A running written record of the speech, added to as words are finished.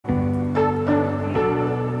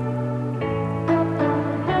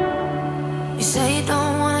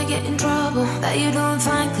Bet you doing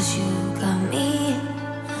fine cause you got me.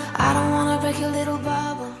 I don't wanna break your little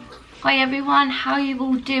bubble. Hi everyone, how are you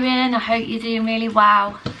all doing? I hope you're doing really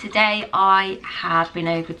well. Today I have been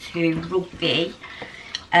over to rugby.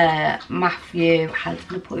 Matthew had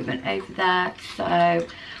an appointment over there, so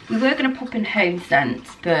we were going to pop in Home Sense,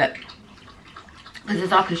 but because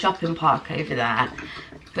there's like a shopping park over there,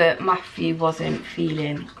 but Matthew wasn't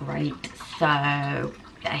feeling great, so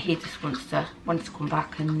yeah, he just wanted to come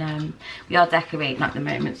back, and we are decorating at the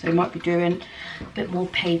moment, so we might be doing a bit more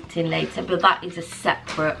painting later, but that is a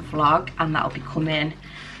separate vlog and that'll be coming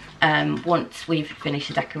once we've finished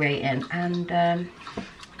the decorating, and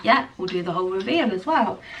yeah, we'll do the whole reveal as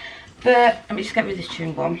well. But let me just get rid of this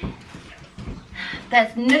chewing gum.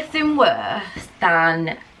 There's nothing worse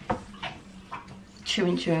than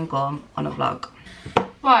chewing gum on a vlog.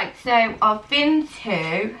 Right, so I've been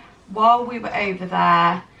to, while we were over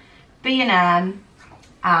there, B&M,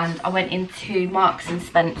 and I went into Marks and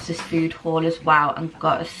Spencer's food hall as well and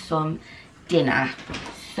got us some dinner.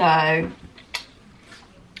 So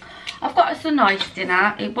I've got us a nice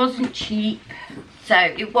dinner. It wasn't cheap. So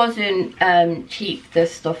it wasn't cheap, the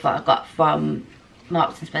stuff that I got from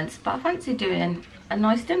Marks and Spencer, but I fancy doing a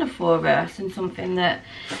nice dinner for us and something that,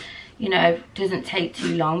 you know, doesn't take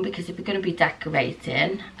too long, because if we're going to be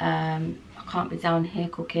decorating, I can't be down here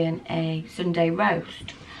cooking a Sunday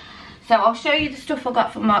roast. So I'll show you the stuff I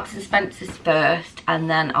got from Marks and Spencer's first, and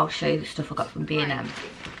then I'll show you the stuff I got from B&M.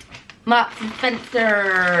 Marks and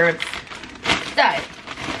Spencer's. So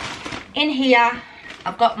in here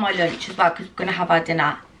I've got my lunch as well, because we're going to have our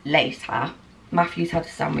dinner later. Matthew's had a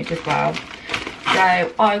sandwich as well.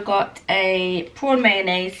 So I got a prawn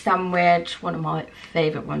mayonnaise sandwich, one of my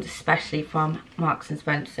favourite ones, especially from Marks and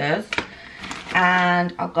Spencer's.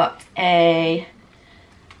 And I got a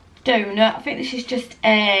donut. I think this is just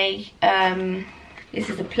a, this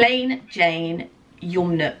is a plain Jane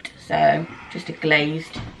yum nut. So just a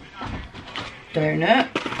glazed donut.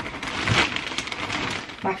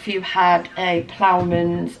 Matthew had a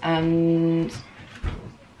Ploughman's and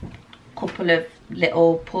a couple of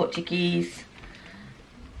little Portuguese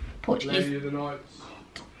Lady of the Nights.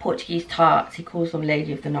 Portuguese tarts. He calls them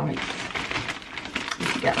Lady of the Nights. You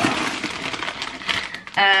can get that.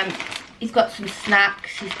 He's got some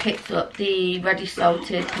snacks. He's picked up the ready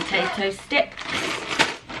salted potato sticks.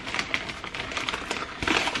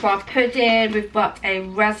 For our pudding, we've got a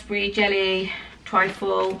raspberry jelly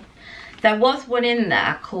trifle. There was one in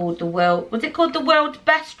there called the world, was it called the world's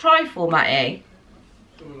best trifle, Matty?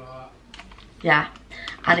 Something like that. Yeah,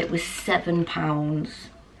 and it was £7.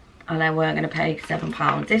 And I weren't going to pay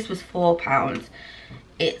 £7. This was £4.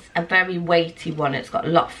 It's a very weighty one. It's got a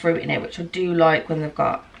lot of fruit in it, which I do like when they've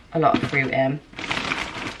got a lot of fruit in.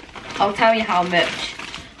 I'll tell you how much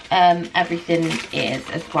everything is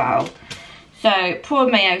as well. So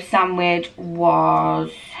prawn mayo sandwich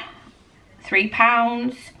was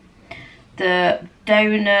 £3. The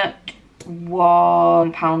donut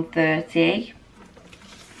was £1.30.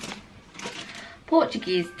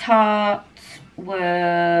 Portuguese tarts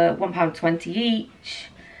were £1.20 each,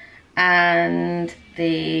 and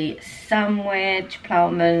the sandwich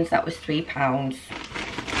Ploughman's, that was £3.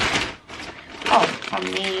 Oh, and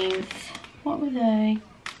these, what were they?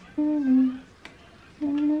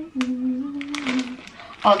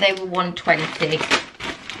 Oh, they were £1.20.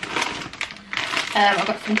 I've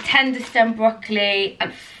got some tender stem broccoli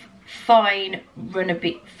and fine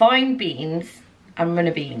beans and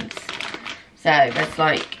runner beans. So there's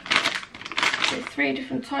like 3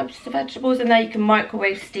 different types of vegetables, and there you can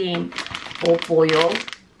microwave, steam or boil.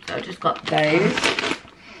 So I just got those.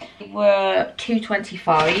 They were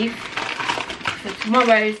 £2.25. For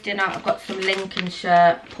tomorrow's dinner I've got some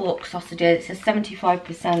Lincolnshire pork sausages. It's a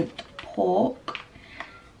 75% pork.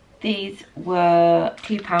 These were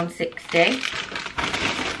 £2.60.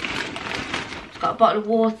 Got a bottle of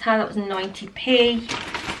water, that was 90p.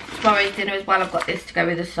 Tomorrow's dinner as well, I've got this to go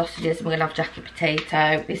with the sausages, and we're going to have jacket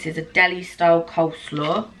potato. This is a deli style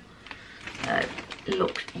coleslaw. It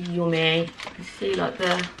looks yummy. You can see like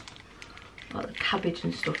the cabbage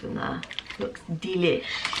and stuff in there. It looks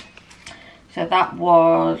delish. So that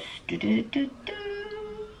was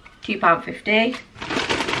 £2.50.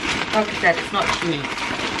 Like I said, it's not cheap.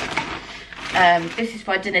 This is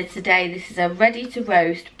for dinner today. This is a ready to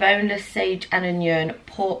roast boneless sage and onion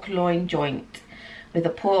pork loin joint with a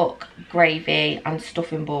pork gravy and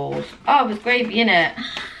stuffing balls. Oh, there's gravy in it.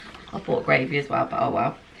 I bought gravy as well, but oh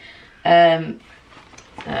well. So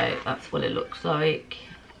that's what it looks like.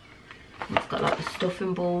 It's got like the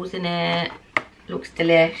stuffing balls in it. Looks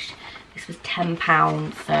delish. This was £10,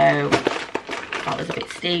 so that was a bit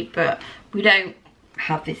steep, but we don't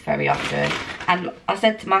have this very often. And I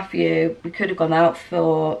said to Matthew, we could have gone out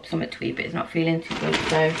for something to eat, but he's not feeling too good,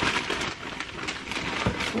 so I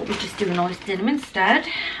thought we'd just do a nice dinner instead.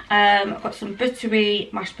 I've got some buttery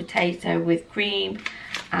mashed potato with cream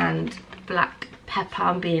and black pepper.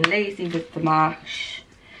 I'm being lazy with the mash.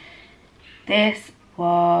 This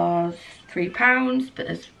was £3, but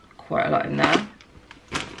there's quite a lot in there.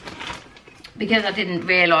 Because I didn't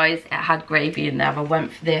realise it had gravy in there, I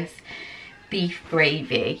went for this beef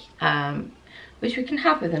gravy, which we can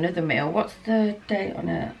have with another meal. What's the date on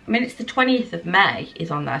it? I mean, it's the 20th of May is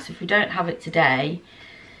on there, so if we don't have it today,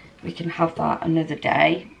 we can have that another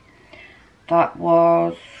day. That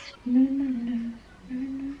was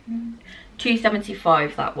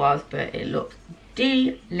 £2.75 that was, but it looks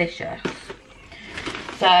delicious.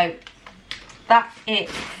 So that's it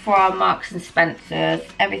from Marks and Spencer's.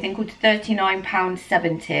 Everything called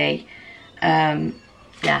 £39.70.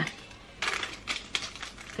 Yeah,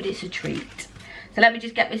 but it's a treat. So let me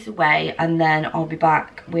just get this away and then I'll be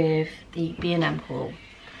back with the B&M haul.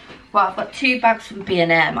 Well, I've got 2 bags from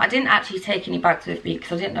B&M. I didn't actually take any bags with me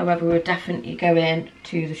because I didn't know whether we were definitely going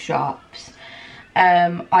to the shops.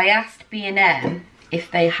 I asked B&M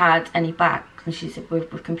if they had any bags and she said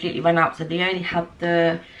we've completely run out. So they only had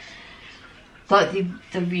the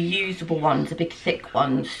reusable ones, the big thick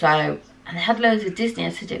ones. So, and they had loads of Disney. I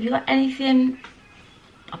said, have you got anything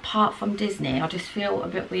apart from Disney? I just feel a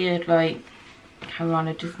bit weird like carrying around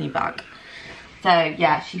a Disney bag. So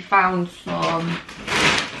yeah, she found some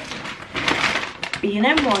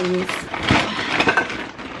B&M ones.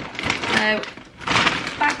 So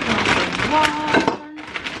bag number 1.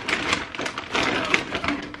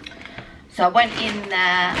 So I went in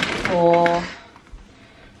there for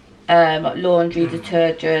laundry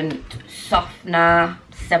detergent, softener,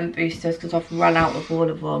 scent boosters because I've run out of all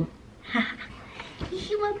of them.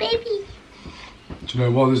 You my baby. Do you know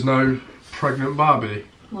why there's no pregnant Barbie?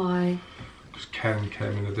 Why? Because Ken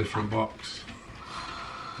came in a different box.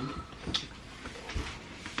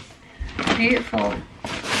 Beautiful.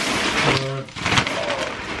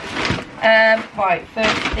 Right,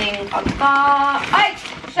 first thing I've got. Hey,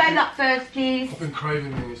 show that first, please. I've been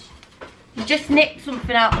craving these. You just nicked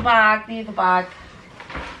something out the bag, the other bag.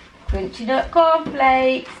 Crunchy nut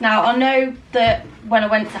cornflakes. Now I know that when I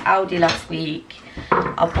went to Aldi last week,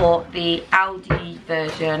 I bought the Aldi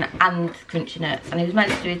version and crunchy nuts, and he was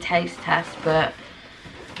meant to do a taste test, but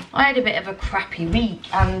I had a bit of a crappy week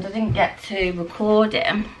and I didn't get to record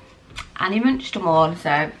him, and he munched them all. So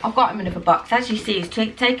I've got him in another box. As you see, he's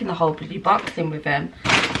taking the whole bloody box in with him.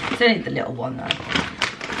 It's only the little one though.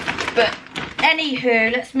 But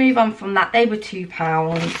anywho, let's move on from that. They were £2.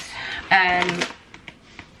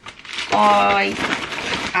 I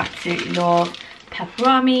absolutely love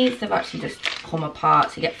pepperonis. They've actually just come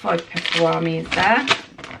apart, so you get 5 pepperonis there.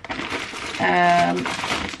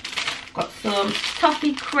 Got some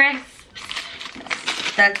toffee crisps.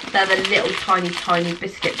 They're the little tiny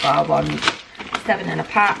biscuit bar ones. 7 in a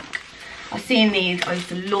pack. I've seen these. I used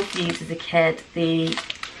to love these as a kid. The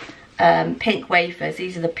pink wafers.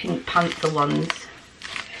 These are the Pink Panther ones.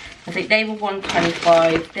 I think they were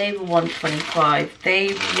 £1.25. They were £1.25.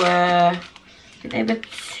 They were, I think they were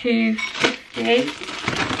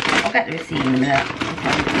 £2.50. I'll get the receipt in a minute.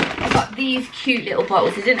 Okay. I've got these cute little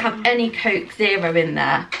bottles. They didn't have any Coke Zero in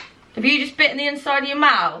there. Have you just bitten the inside of your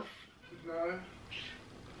mouth? No.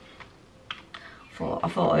 I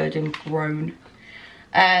thought I heard him groan.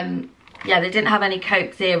 Yeah, they didn't have any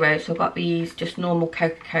Coke Zero, so I got these just normal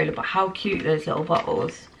Coca-Cola. But how cute those little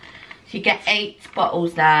bottles. So you get 8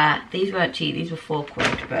 bottles there. These weren't cheap, these were £4,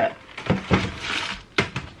 but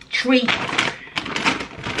treat.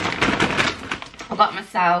 I got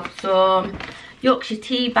myself some Yorkshire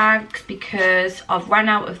tea bags because I've run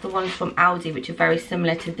out of the ones from Aldi, which are very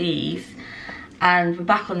similar to these. And we're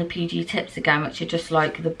back on the PG tips again, which are just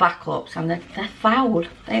like the backups, and they're foul.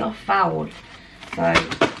 They are foul. So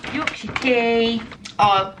Yorkshire tea.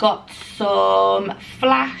 I've got some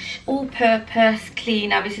Flash all-purpose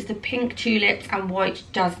cleaner. This is the pink tulips and white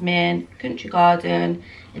jasmine country garden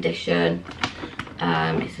edition.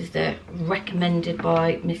 This is the recommended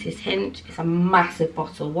by Mrs. Hinch. It's a massive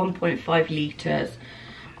bottle, 1.5 litres.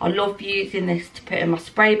 I love using this to put in my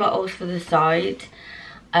spray bottles for the side,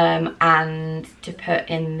 and to put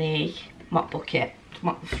in the mop bucket to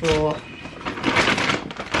mop the floor.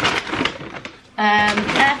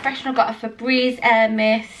 Air freshener, I got a Febreze Air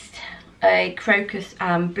Mist, a Crocus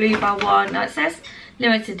and Bluebell one. Now it says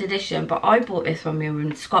limited edition, but I bought this when we were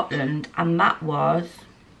in Scotland, and that was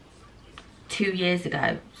 2 years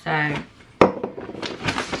ago. So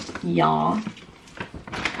yeah.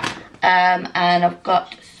 And I've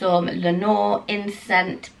got some Lenore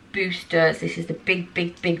incense boosters. This is the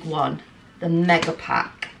big one, the mega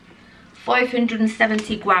pack.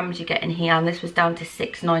 570 grams you get in here, and this was down to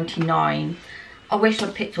 £6.99. I wish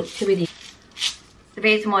I'd picked up 2 of these. The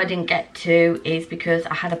reason why I didn't get 2 is because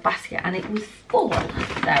I had a basket and it was full.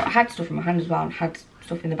 So I had stuff in my hand as well and had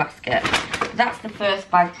stuff in the basket. That's the first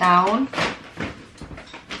bag down.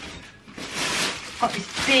 Got this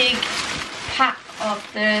big pack of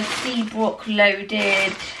the Seabrook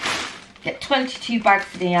loaded. Get 22 bags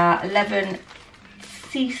in here, 11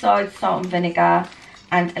 seaside salt and vinegar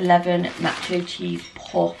and 11 nacho cheese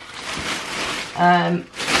puffs. I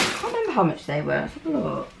can't remember how much they were. Let's have a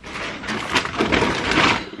look.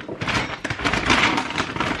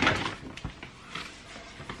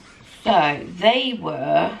 So they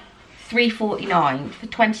were £3.49 for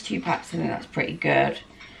 22 packs. I think that's pretty good.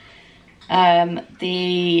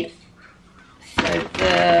 The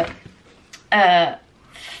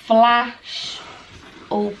Flash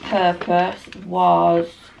all-purpose was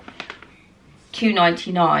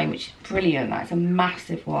 £2.99, which is brilliant. That's a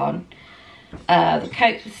massive one. The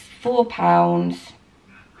Coke was £4.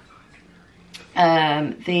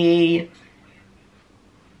 The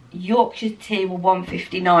Yorkshire tea were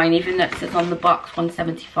 £1.59, even though it says on the box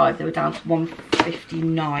 £1.75. They were down to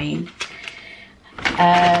 £1.59.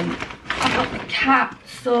 I got the cat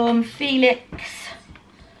some Felix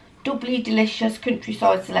Doubly Delicious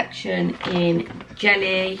Countryside Selection in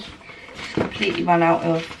jelly. Completely ran out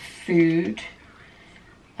of food.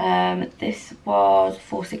 This was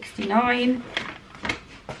 £4.69.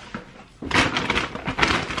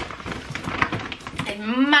 A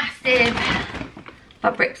massive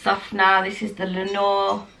fabric softener. This is the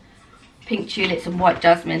Lenore Pink Tulips and White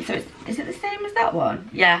Jasmine. So is it the same as that one?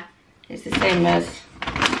 Yeah, it's the same as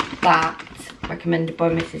that. Recommended by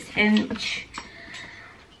Mrs. Hinch.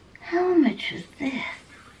 How much was this?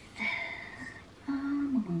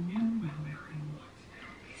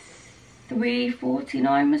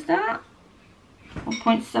 £3.49 was that?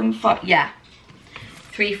 1.75, yeah.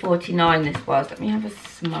 £3.49 this was. Let me have a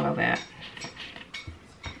smell of it.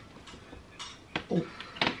 Ooh.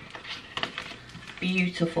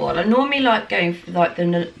 Beautiful. I normally like going for like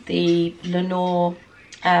the Lenore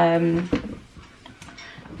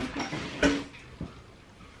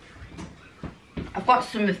I've got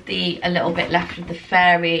some of a little bit left of the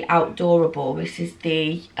Fairy Outdoorable. This is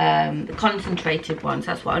the concentrated ones.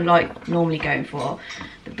 That's what I like normally going for.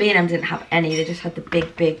 But B&M didn't have any. They just had the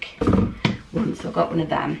big ones. So I got one of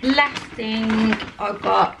them. Last thing I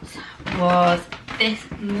got was this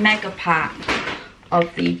mega pack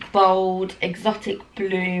of the Bold Exotic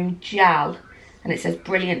Bloom Gel. And it says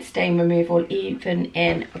brilliant stain removal even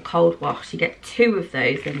in a cold wash. You get 2 of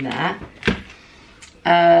those in there.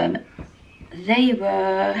 They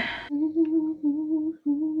were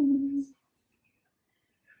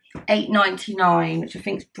 £8.99, which I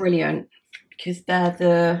think is brilliant because they're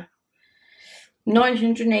the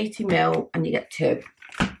 980ml and you get 2.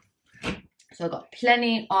 So I got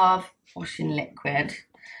plenty of washing liquid.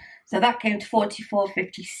 So that came to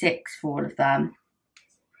 £44.56 for all of them.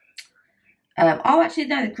 Oh, actually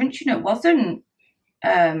no, the crunchy nut wasn't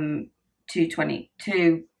 £2.22.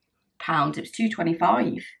 It was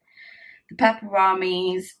 £2.25. The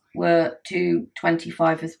pepperonis were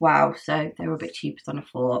 £2.25 as well, so they were a bit cheaper than I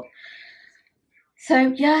thought.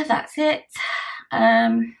 So yeah, that's it.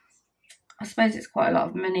 I suppose it's quite a lot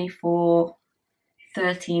of money for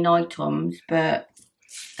 13 items, but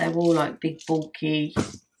they're all like big bulky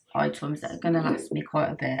items that are going to last me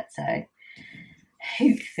quite a bit. So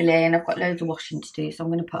hopefully, and I've got loads of washing to do, so I'm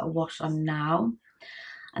going to put a wash on now.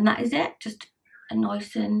 And that is it. Just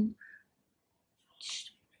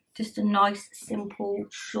a nice simple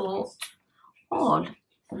short haul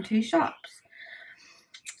from 2 shops.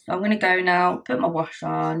 So I'm going to go now, put my wash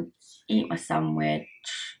on, eat my sandwich,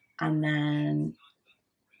 and then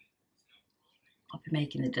I'll be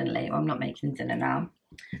making the dinner later. I'm not making dinner now.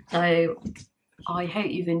 So I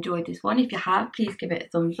hope you've enjoyed this one. If you have, please give it a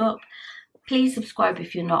thumbs up. Please subscribe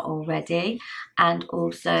if you're not already, and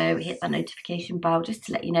also hit that notification bell just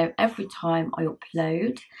to let you know every time I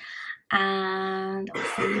upload. And I'll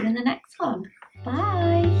see you in the next